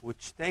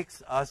which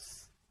takes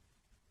us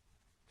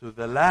to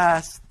the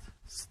last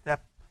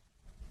step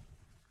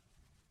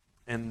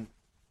in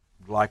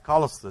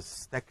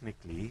glycolysis,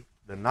 technically,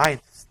 the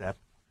 9th step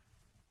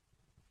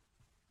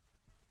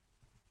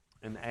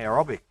in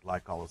aerobic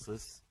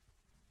glycolysis.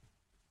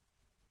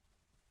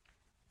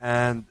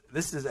 And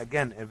this is,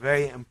 again, a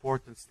very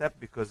important step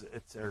because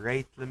it's a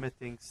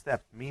rate-limiting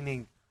step,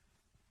 meaning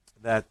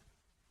that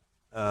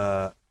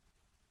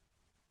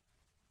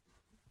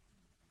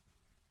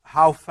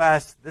how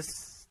fast this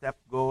step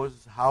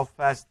goes, how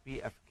fast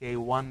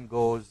PFK1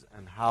 goes,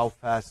 and how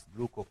fast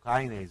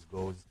glucokinase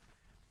goes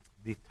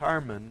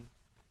determine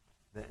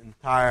the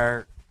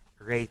entire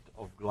rate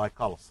of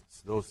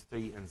glycolysis, those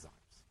 3 enzymes.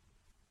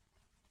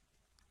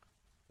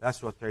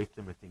 That's what rate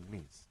limiting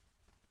means.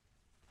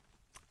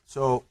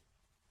 So,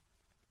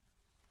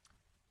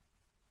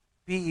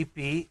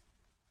 PEP,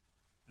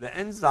 the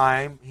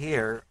enzyme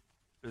here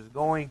is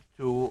going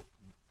to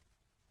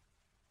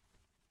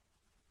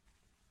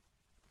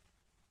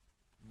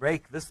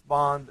break this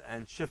bond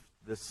and shift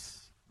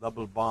this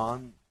double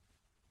bond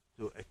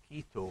to a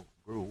keto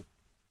group.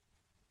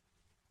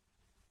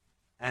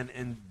 And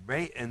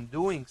in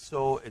doing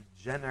so, it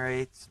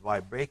generates, by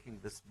breaking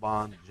this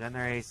bond,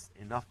 generates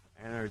enough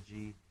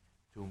energy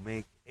to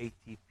make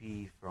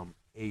ATP from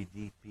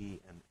ADP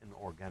and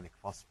inorganic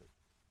phosphate.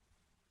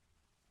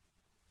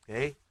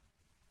 Okay?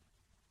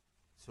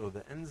 So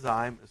the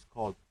enzyme is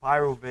called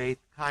pyruvate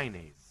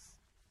kinase.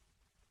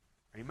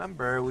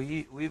 Remember,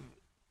 we've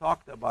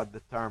talked about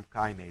the term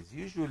kinase.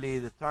 Usually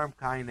the term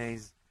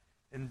kinase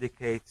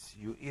indicates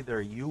you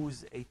either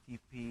use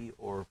ATP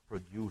or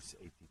produce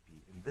ATP.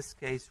 In this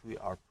case, we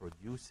are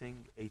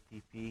producing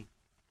ATP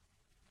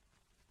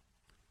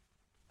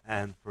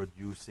and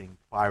producing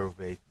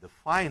pyruvate, the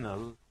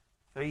final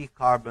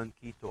 3-carbon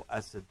keto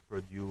acid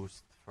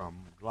produced from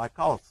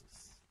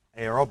glycolysis,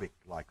 aerobic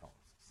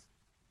glycolysis.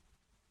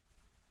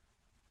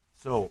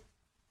 So,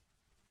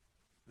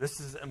 this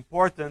is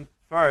important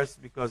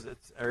first because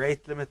it's a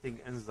rate-limiting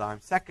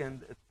enzyme.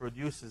 Second, it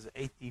produces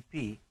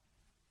ATP.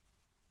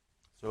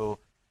 So,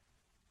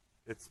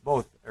 it's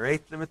both a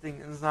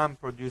rate-limiting enzyme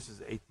produces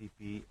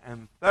ATP,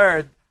 and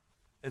third,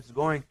 it's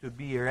going to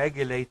be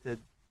regulated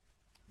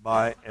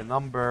by a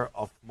number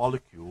of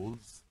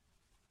molecules,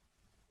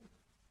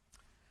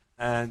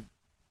 and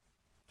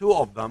 2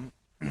 of them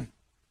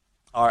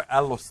are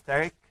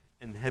allosteric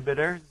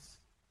inhibitors,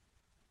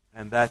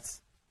 and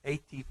that's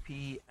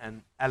ATP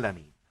and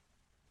alanine.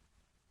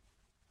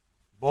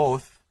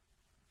 Both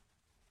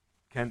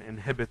can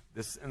inhibit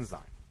this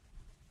enzyme.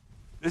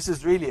 This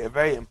is really a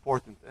very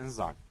important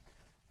enzyme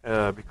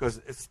because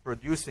it's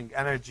producing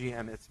energy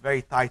and it's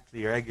very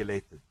tightly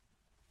regulated.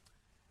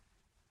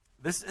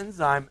 This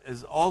enzyme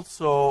is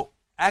also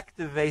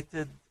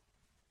activated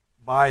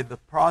by the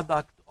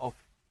product of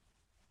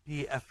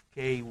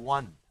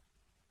PFK1,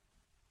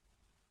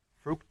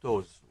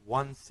 fructose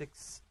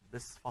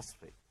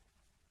 1,6-bisphosphate.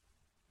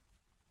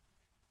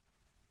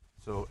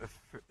 So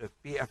if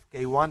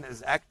PFK1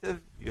 is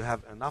active, you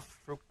have enough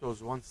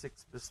fructose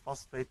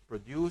 1,6-bisphosphate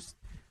produced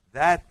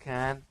that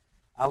can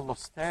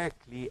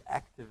allosterically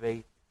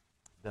activate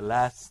the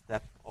last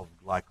step of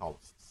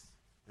glycolysis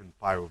in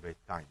pyruvate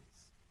kinase.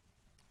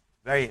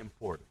 Very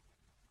important.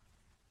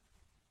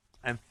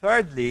 And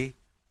thirdly,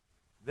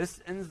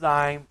 this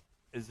enzyme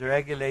is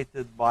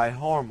regulated by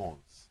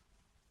hormones.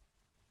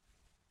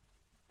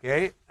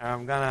 Okay, and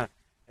I'm going to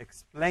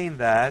explain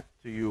that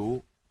to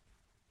you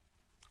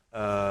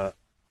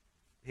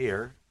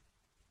here.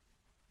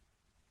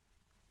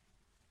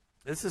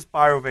 This is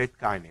pyruvate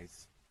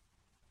kinase.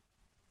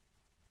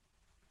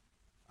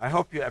 I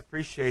hope you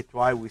appreciate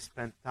why we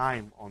spent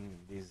time on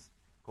these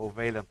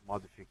covalent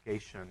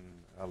modification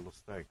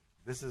allosteric.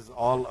 This is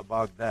all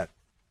about that.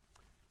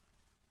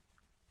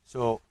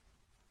 So,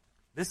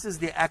 this is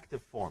the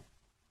active form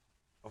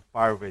of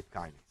pyruvate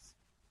kinase.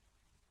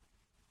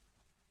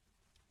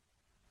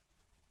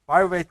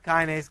 Pyruvate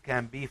kinase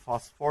can be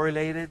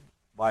phosphorylated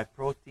by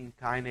protein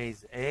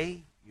kinase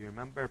A. You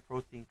remember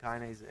protein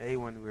kinase A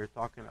when we were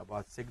talking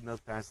about signal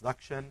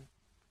transduction,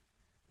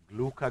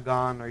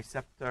 glucagon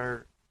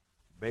receptor,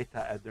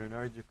 beta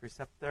adrenergic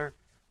receptor.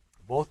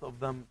 Both of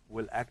them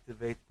will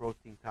activate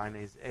protein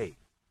kinase A.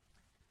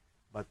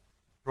 But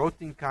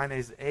protein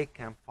kinase A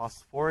can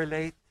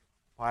phosphorylate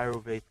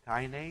pyruvate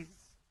kinase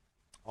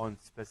on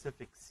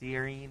specific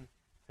serine,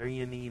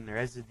 threonine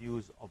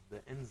residues of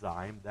the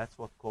enzyme. That's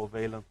what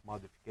covalent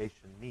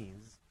modification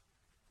means.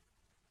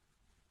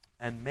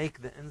 And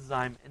make the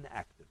enzyme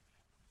inactive.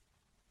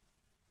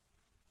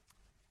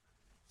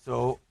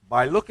 So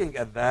by looking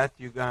at that,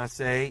 you're going to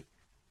say,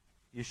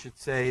 you should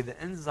say the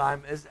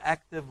enzyme is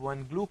active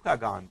when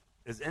glucagon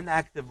is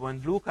inactive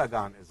when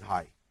glucagon is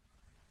high.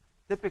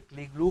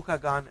 Typically,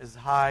 glucagon is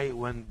high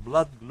when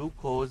blood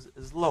glucose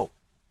is low.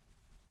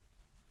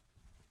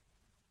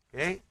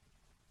 Okay?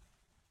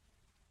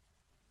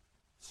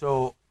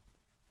 So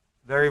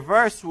the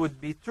reverse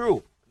would be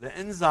true. The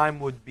enzyme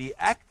would be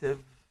active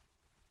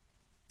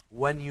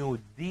when you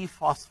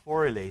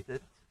dephosphorylate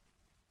it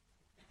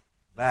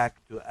back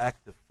to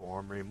active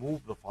form,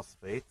 remove the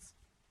phosphates,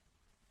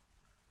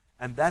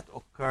 and that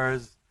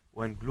occurs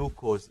when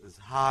glucose is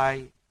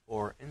high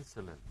or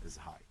insulin is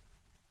high.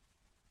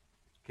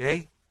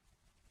 Okay?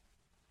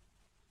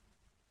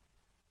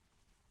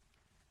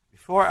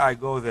 Before I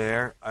go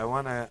there, I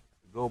want to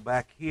go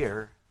back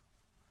here.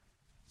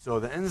 So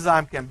the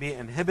enzyme can be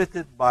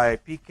inhibited by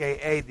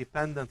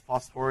pKa-dependent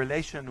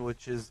phosphorylation,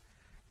 which is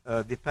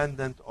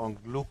dependent on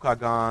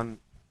glucagon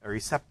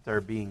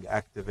receptor being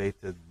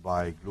activated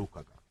by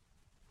glucagon.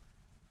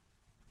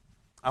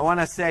 I want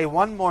to say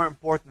one more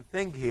important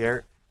thing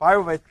here.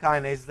 Pyruvate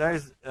kinase,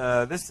 there's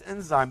this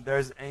enzyme,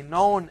 there's a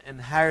known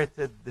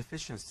inherited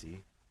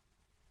deficiency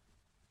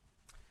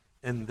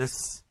in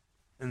this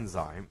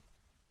enzyme.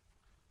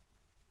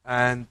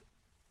 And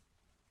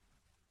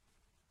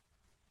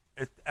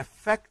it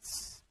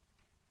affects,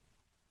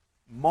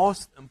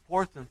 most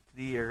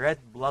importantly,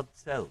 red blood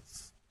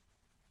cells.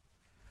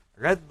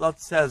 Red blood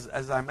cells,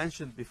 as I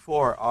mentioned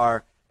before,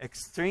 are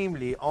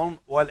extremely,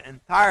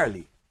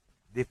 entirely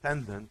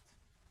dependent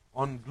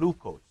on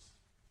glucose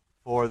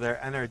for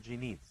their energy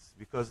needs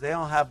because they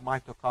don't have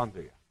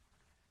mitochondria.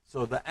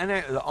 So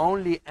the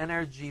only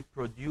energy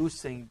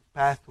producing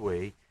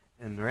pathway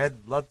in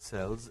red blood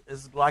cells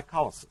is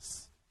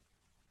glycolysis.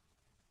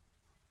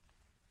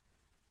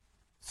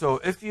 So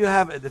if you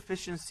have a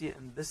deficiency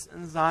in this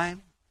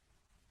enzyme,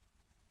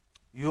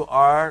 you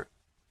are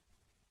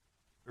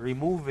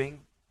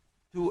removing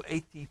 2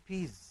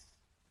 ATPs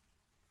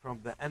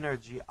from the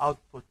energy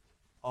output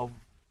of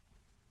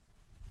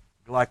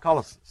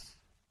glycolysis.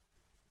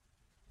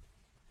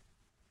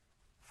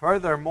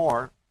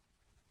 Furthermore,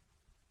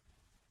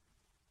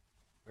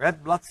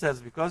 red blood cells,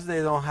 because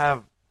they don't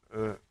have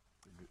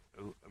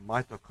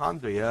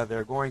mitochondria,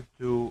 they're going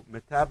to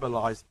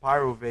metabolize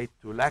pyruvate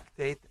to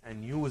lactate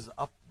and use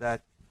up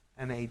that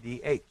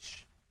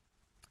NADH.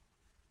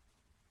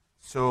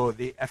 So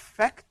the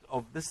effect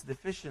of this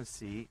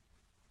deficiency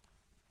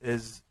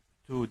is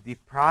to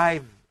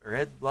deprive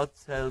red blood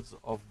cells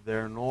of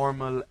their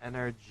normal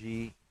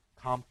energy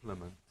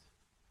complement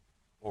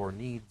or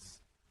needs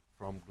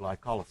from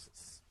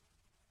glycolysis.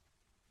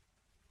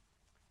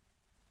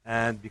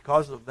 And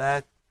because of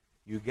that,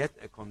 you get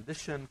a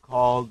condition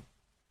called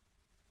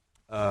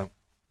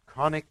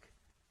chronic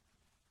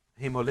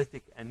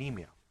hemolytic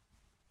anemia.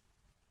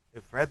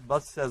 If red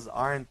blood cells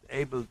aren't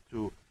able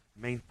to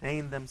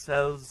maintain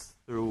themselves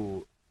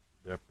through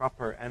their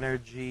proper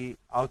energy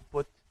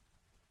output,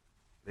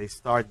 they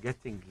start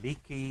getting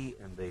leaky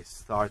and they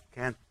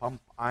can't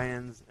pump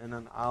ions in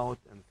and out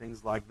and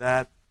things like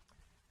that.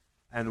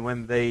 And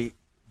when they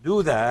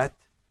do that,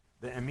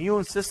 the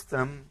immune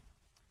system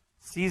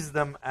sees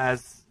them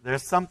as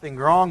there's something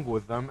wrong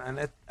with them and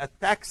it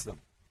attacks them.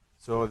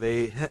 So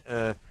they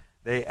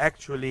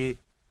actually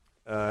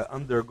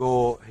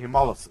undergo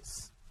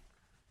hemolysis.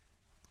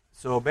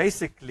 So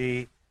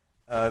basically,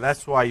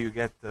 that's why you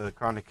get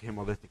chronic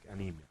hemolytic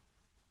anemia.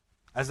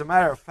 As a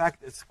matter of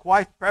fact, it's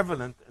quite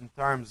prevalent in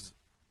terms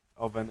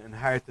of an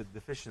inherited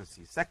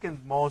deficiency.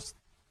 Second most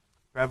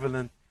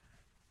prevalent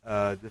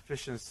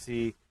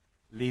deficiency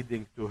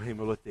leading to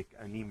hemolytic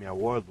anemia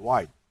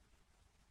worldwide.